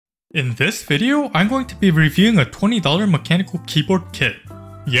In this video, I'm going to be reviewing a $20 mechanical keyboard kit.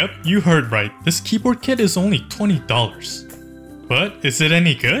 Yep, you heard right, this keyboard kit is only $20. But is it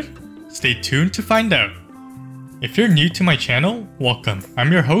any good? Stay tuned to find out. If you're new to my channel, welcome.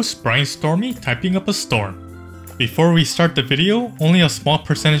 I'm your host, Brian Stormy, typing up a storm. Before we start the video, only a small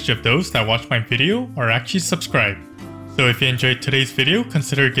percentage of those that watch my video are actually subscribed. So if you enjoyed today's video,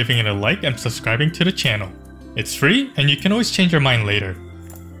 consider giving it a like and subscribing to the channel. It's free and you can always change your mind later.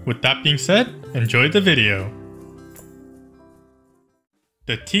 With that being said, enjoy the video.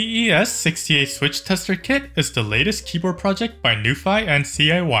 The TES68 Switch Tester Kit is the latest keyboard project by NuFi and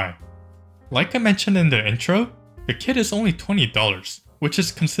CIY. Like I mentioned in the intro, the kit is only $20, which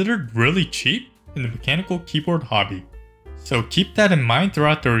is considered really cheap in the mechanical keyboard hobby. So keep that in mind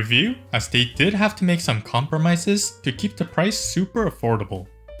throughout the review, as they did have to make some compromises to keep the price super affordable.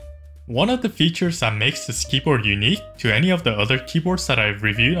 One of the features that makes this keyboard unique to any of the other keyboards that I've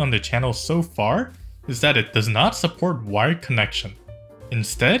reviewed on the channel so far is that it does not support wired connection.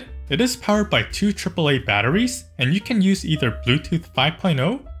 Instead, it is powered by two AAA batteries, and you can use either Bluetooth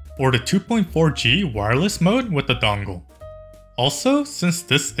 5.0 or the 2.4G wireless mode with the dongle. Also, since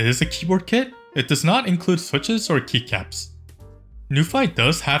this is a keyboard kit, it does not include switches or keycaps. NuFi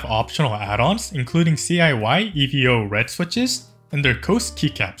does have optional add-ons including CIY EVO red switches and their Coast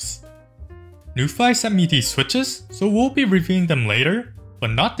keycaps. NuFi sent me these switches, so we'll be reviewing them later, but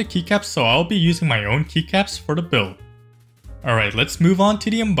not the keycaps, so I'll be using my own keycaps for the build. Alright, let's move on to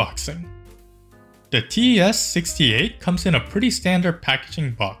the unboxing. The TES68 comes in a pretty standard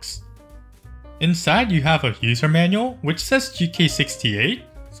packaging box. Inside you have a user manual which says GK68,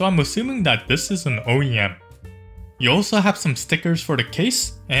 so I'm assuming that this is an OEM. You also have some stickers for the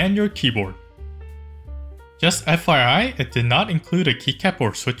case and your keyboard. Just FYI, it did not include a keycap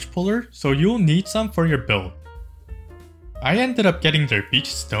or switch puller, so you'll need some for your build. I ended up getting their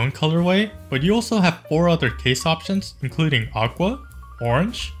beach stone colorway, but you also have 4 other case options including aqua,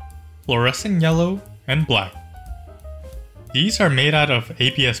 orange, fluorescent yellow, and black. These are made out of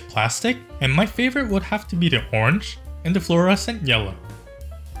ABS plastic, and my favorite would have to be the orange and the fluorescent yellow.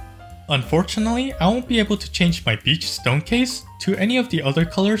 Unfortunately, I won't be able to change my beach stone case to any of the other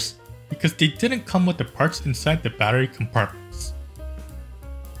colors because they didn't come with the parts inside the battery compartments.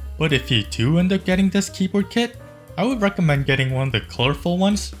 But if you do end up getting this keyboard kit, I would recommend getting one of the colorful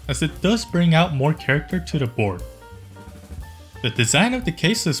ones, as it does bring out more character to the board. The design of the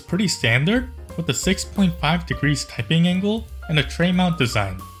case is pretty standard, with a 6.5 degrees typing angle and a tray mount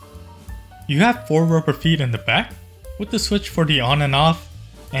design. You have 4 rubber feet in the back, with the switch for the on and off,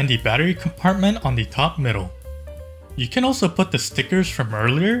 and the battery compartment on the top middle. You can also put the stickers from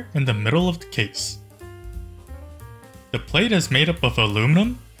earlier in the middle of the case. The plate is made up of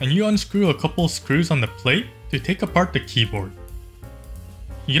aluminum, and you unscrew a couple screws on the plate to take apart the keyboard.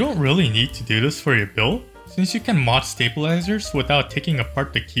 You don't really need to do this for your build, since you can mod stabilizers without taking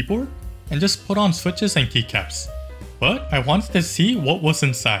apart the keyboard and just put on switches and keycaps, but I wanted to see what was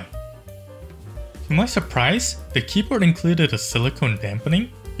inside. To my surprise, the keyboard included a silicone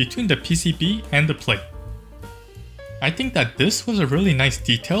dampening between the PCB and the plate. I think that this was a really nice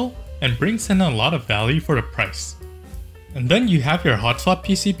detail and brings in a lot of value for the price. And then you have your hot swap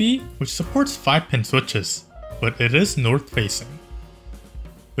PCB, which supports 5-pin switches, but it is north facing.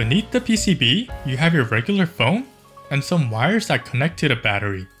 Beneath the PCB, you have your regular foam and some wires that connect to the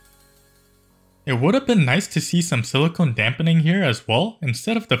battery. It would have been nice to see some silicone dampening here as well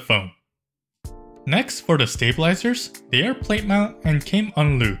instead of the foam. Next, for the stabilizers, they are plate mount and came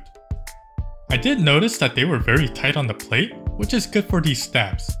unlubed. I did notice that they were very tight on the plate, which is good for these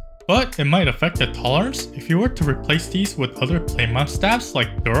stabs, but it might affect the tolerance if you were to replace these with other plate mount stabs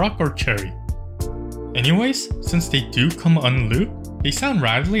like Duroc or Cherry. Anyways, since they do come unlubed, they sound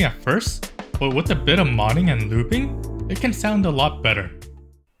rattly at first, but with a bit of modding and lubing, it can sound a lot better.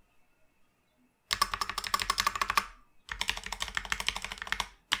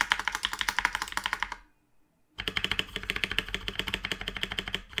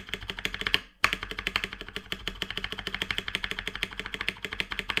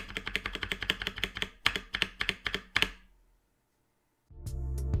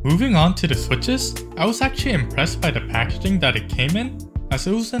 Moving on to the switches, I was actually impressed by the packaging that it came in, as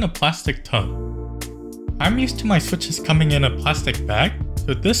it was in a plastic tub. I'm used to my switches coming in a plastic bag,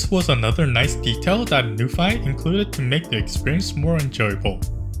 so this was another nice detail that NuFi included to make the experience more enjoyable.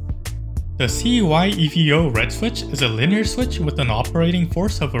 The CIY EVO red switch is a linear switch with an operating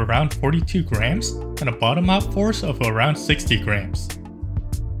force of around 42 grams and a bottom out force of around 60 grams.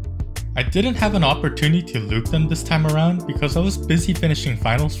 I didn't have an opportunity to loop them this time around because I was busy finishing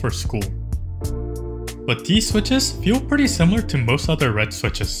finals for school. But these switches feel pretty similar to most other red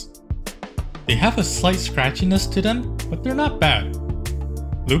switches, They have a slight scratchiness to them, but they're not bad.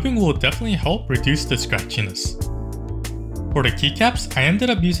 Lubing will definitely help reduce the scratchiness. For the keycaps, I ended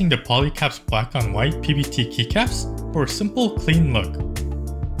up using the Polycaps black on white PBT keycaps for a simple, clean look.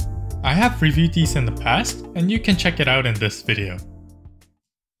 I have reviewed these in the past, and you can check it out in this video.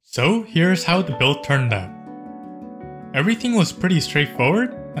 So here's how the build turned out. Everything was pretty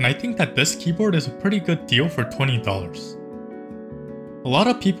straightforward, and I think that this keyboard is a pretty good deal for $20. A lot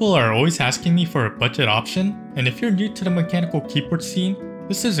of people are always asking me for a budget option, and if you're new to the mechanical keyboard scene,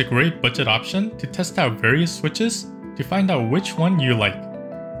 this is a great budget option to test out various switches to find out which one you like.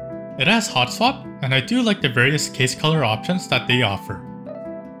 It has hot swap, and I do like the various case color options that they offer.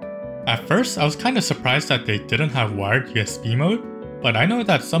 At first, I was kinda surprised that they didn't have wired USB mode, but I know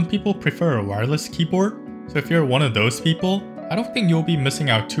that some people prefer a wireless keyboard, so if you're one of those people, I don't think you'll be missing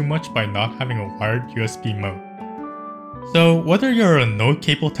out too much by not having a wired USB mode. So whether you're a no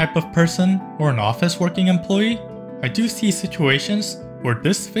cable type of person or an office working employee, I do see situations where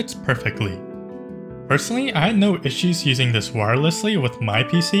this fits perfectly. Personally, I had no issues using this wirelessly with my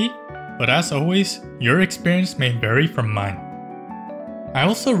PC, but as always, your experience may vary from mine. I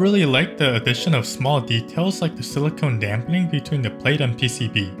also really like the addition of small details like the silicone dampening between the plate and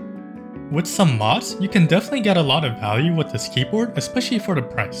PCB. With some mods, you can definitely get a lot of value with this keyboard, especially for the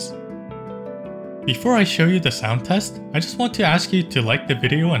price. Before I show you the sound test, I just want to ask you to like the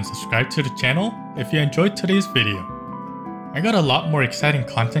video and subscribe to the channel if you enjoyed today's video. I got a lot more exciting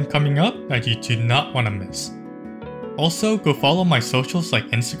content coming up that you do not want to miss. Also, go follow my socials like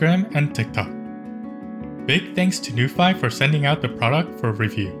Instagram and TikTok. Big thanks to Newfi for sending out the product for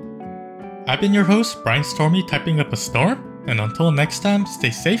review. I've been your host, Brian Stormy typing up a storm, and until next time, stay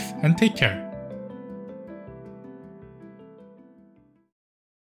safe and take care.